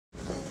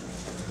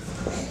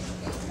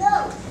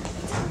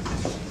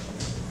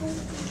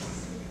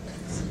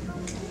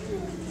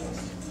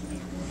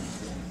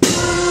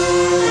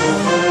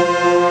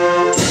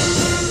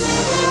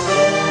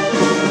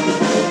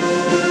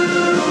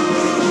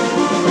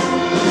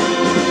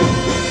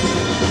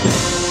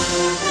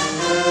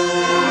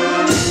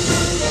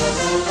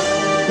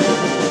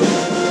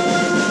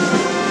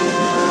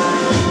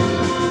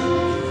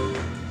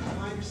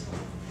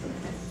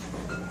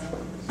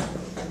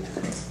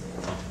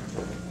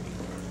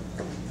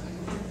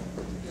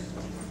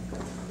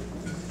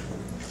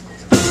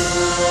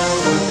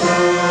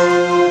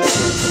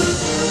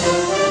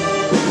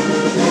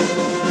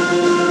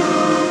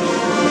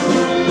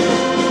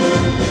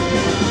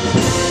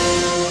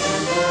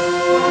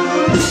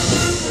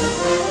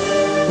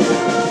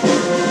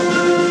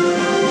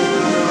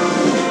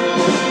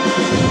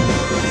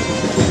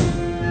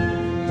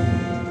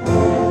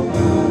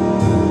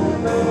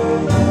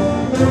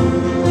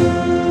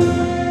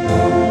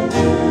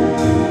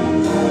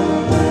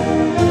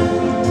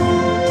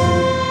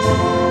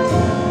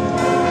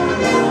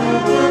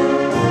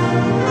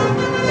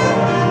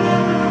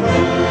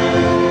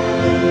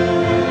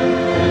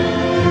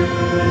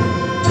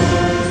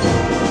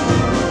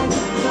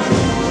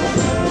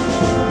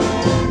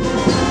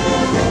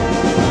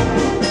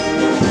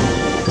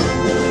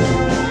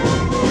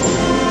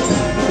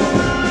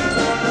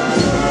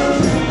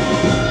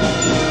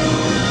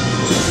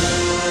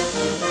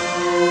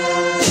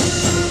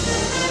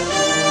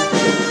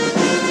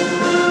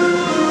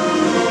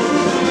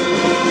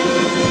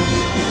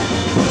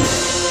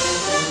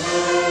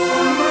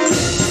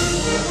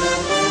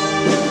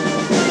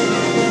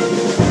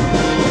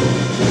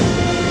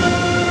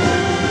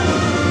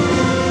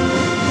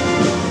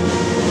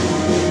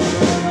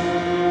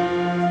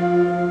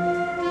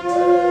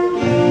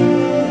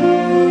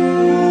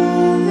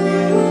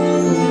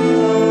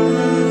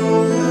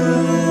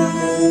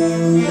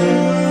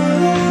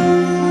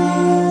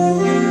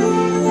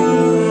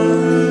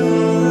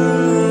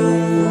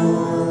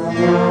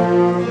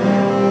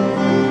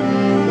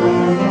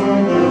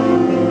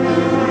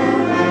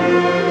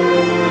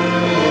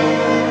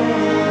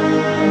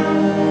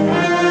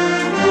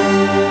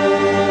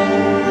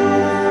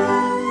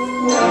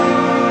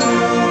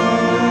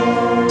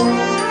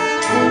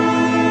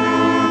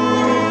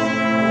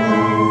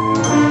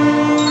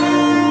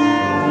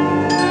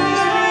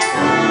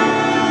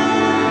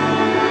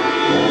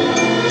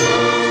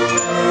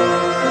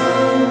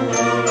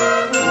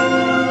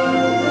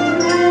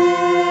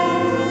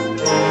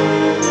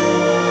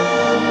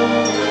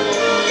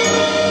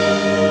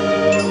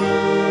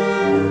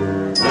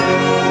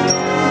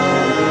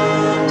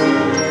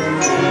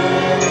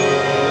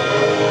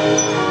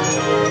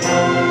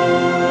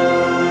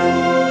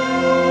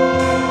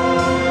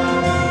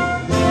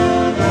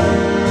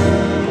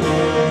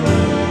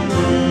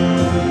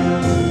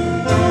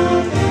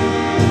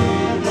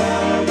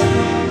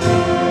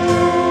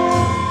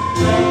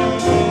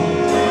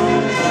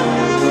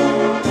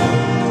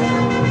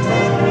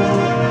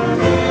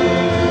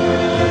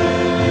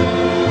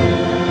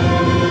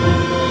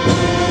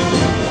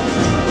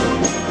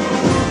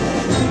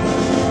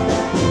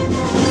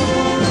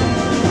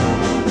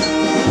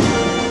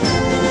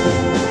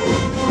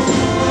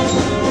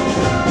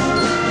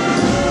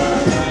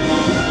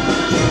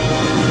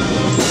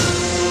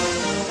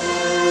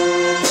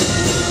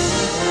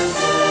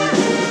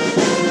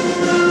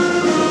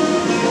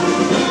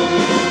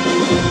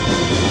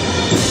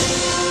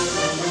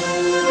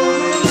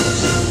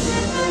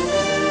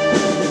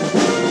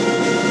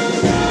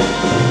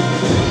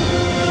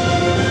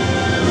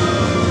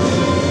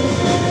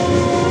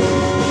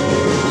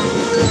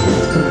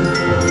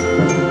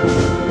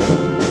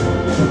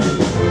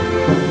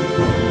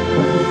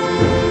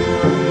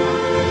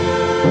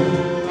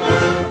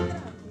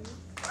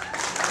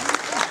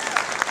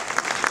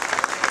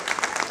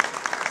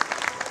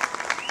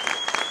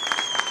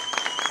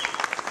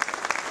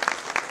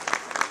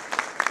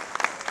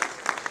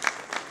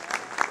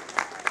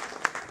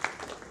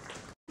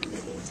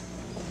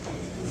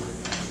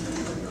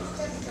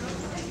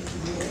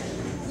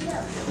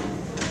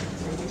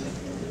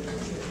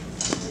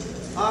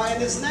In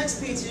this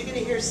next piece, you're going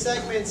to hear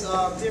segments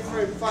of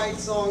different fight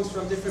songs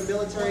from different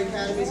military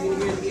academies. You're going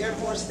to hear the Air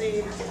Force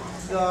theme,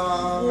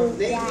 the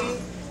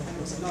Navy.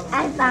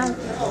 I found it.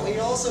 Oh, and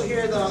you also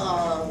hear the,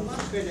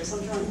 goodness,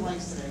 I'm drawing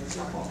blanks today. It's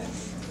your fault.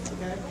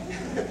 Okay?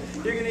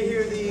 You're going to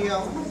hear the,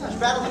 oh my gosh,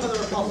 Battle of the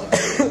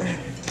Republic.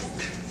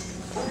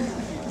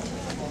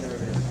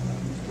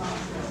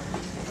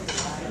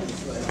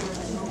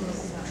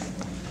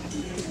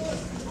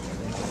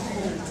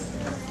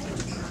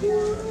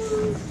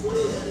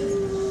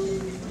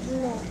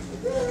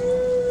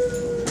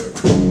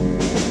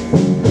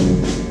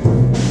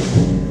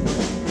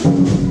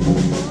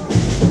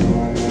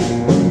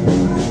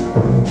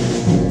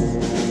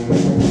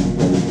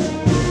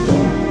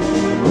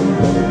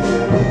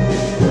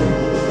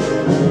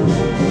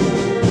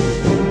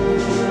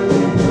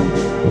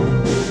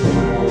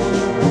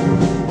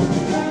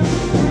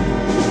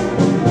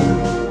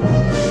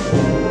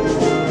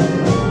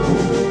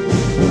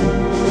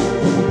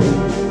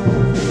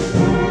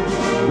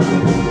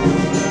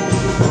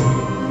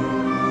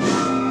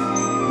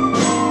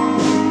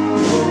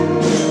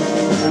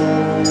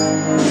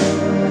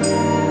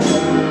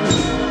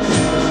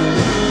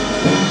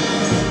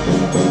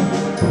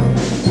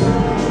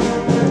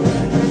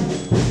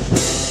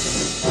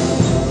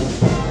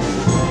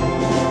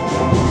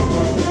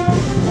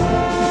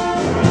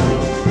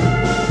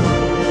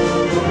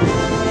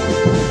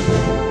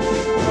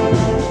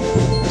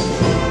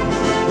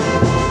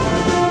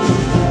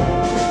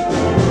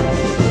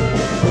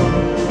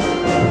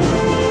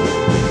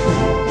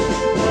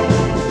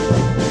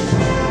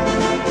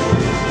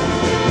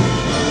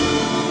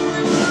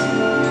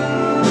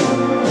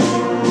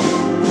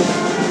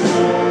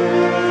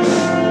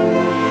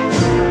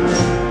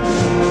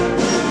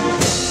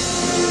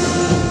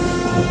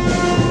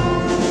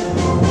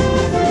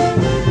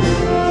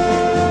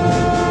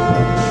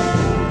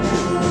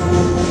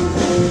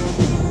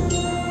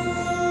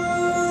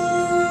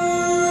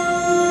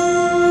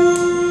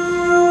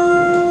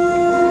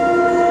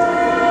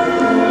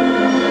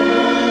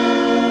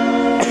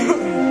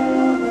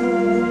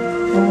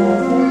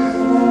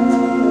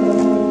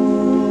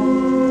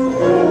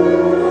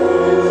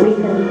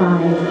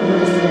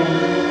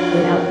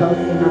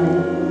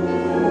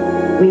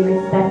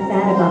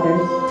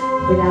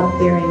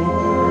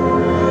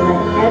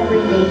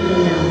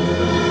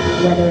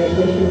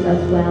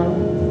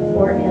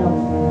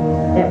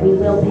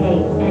 will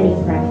pay any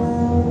price,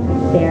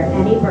 bear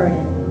any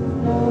burden,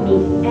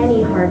 meet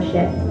any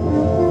hardship,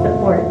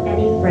 support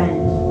any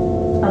friend,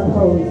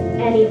 oppose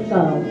any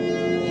foe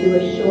to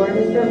assure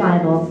the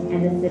survival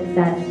and the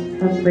success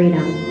of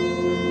freedom.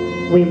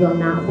 We will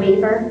not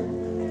waver,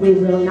 we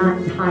will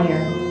not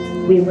tire,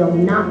 we will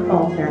not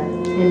falter,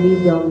 and we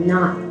will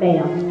not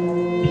fail.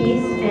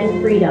 Peace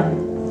and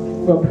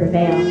freedom will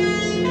prevail.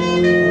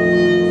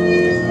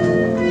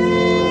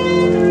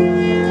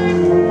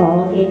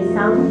 All gave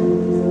some,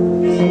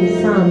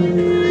 and some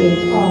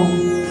gave all.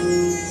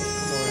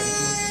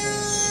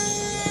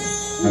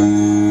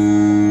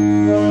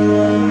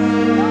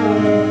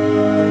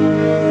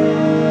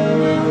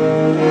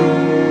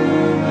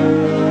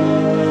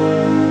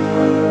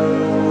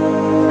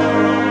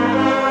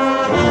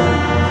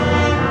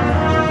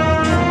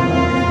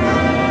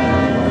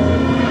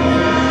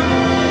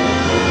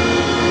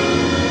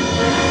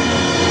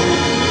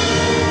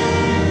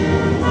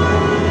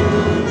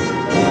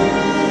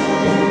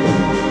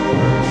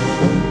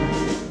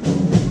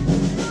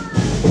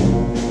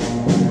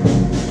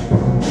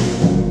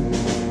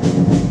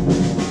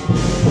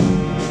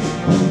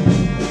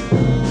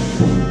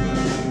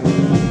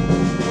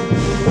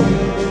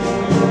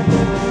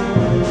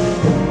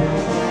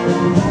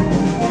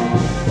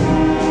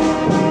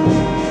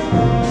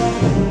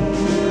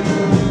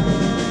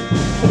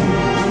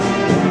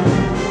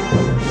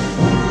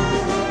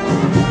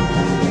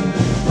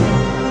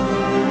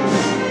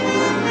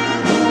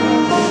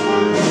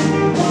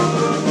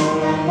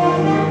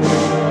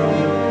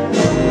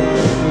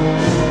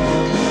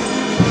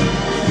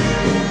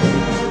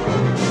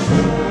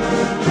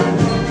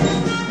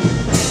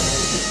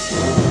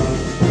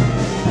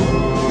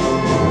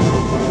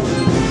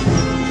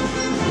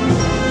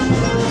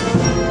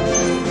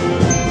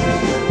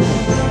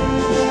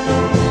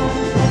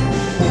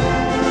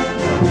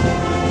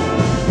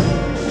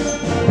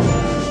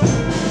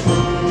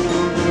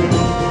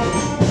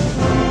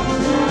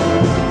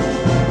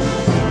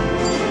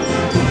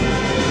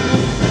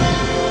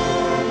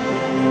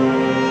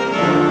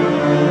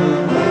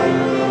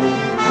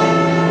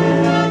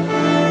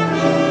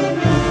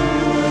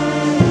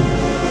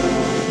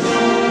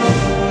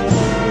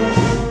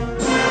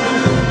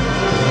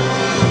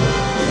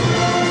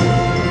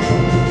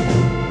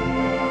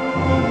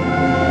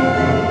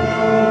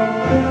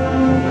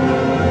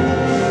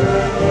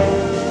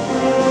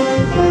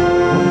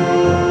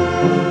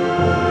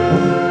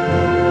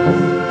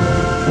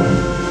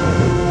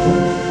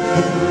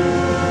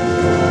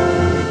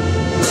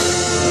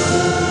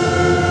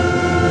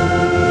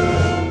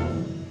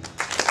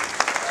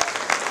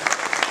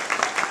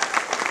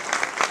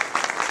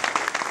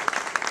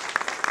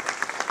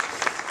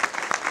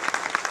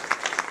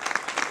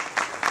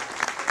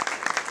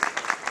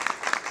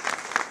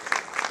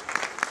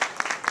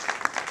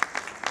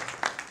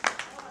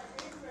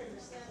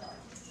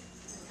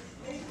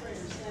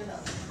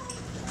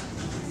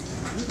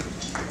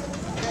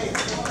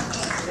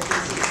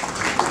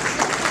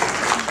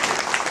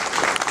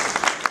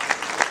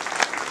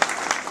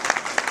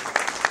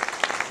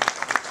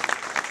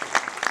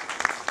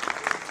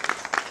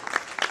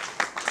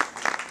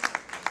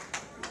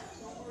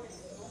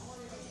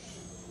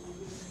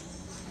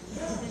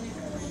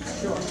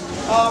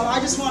 I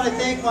just want to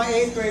thank my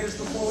 8th graders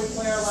before we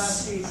play our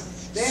last piece.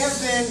 They have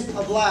been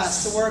a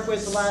blast to work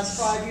with the last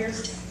 5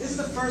 years. This is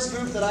the first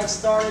group that I've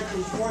started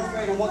from 4th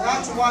grade and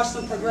got to watch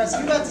them progress.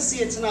 You got to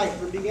see it tonight,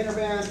 from beginner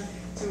band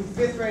to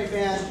 5th grade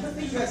band. I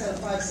think you guys had a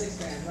 5-6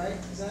 band, right?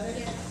 Is that it?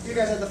 Yeah. You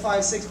guys had the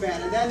 5-6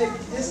 band. And then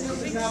this group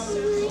is now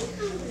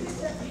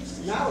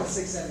it's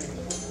 6-7.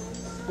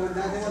 But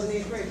that wasn't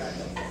 8th grade back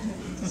then.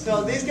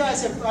 So these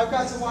guys I've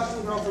got to watch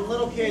them grow from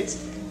little kids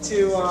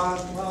to,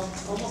 well,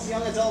 almost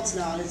young adults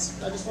now. And I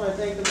just want to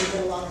thank them. They've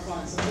been a lot of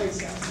fun. So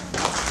thanks, guys.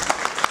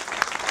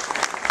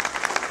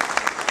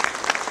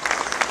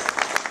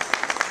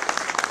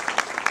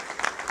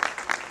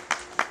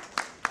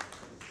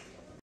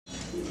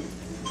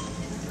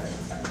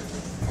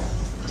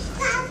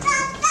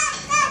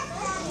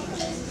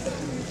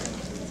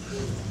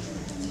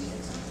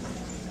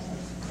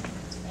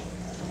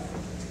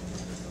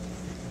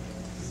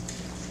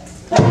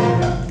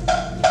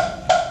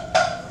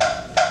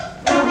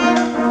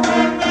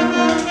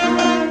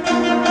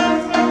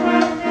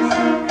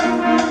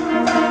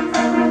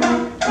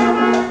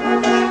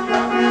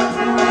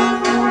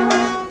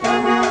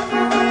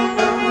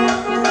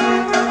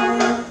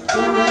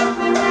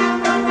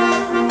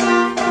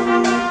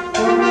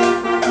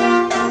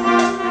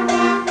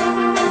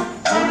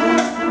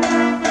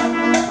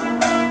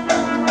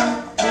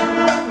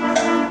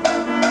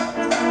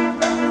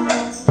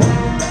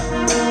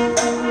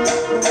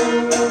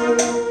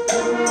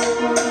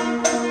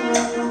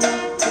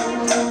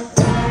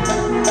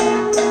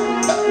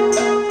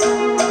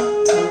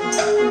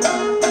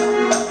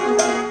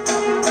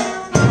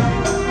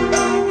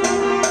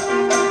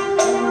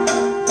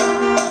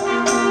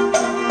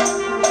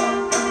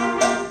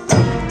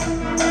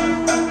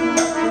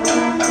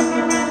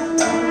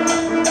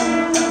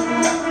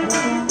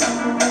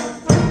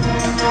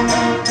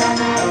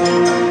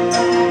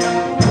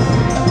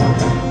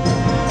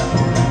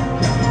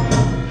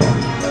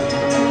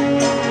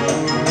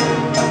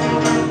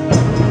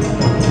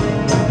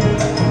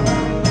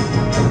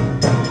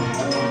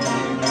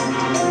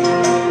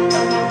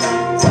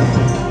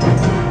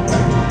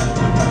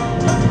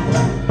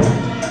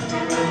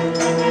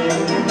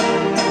 Thank you.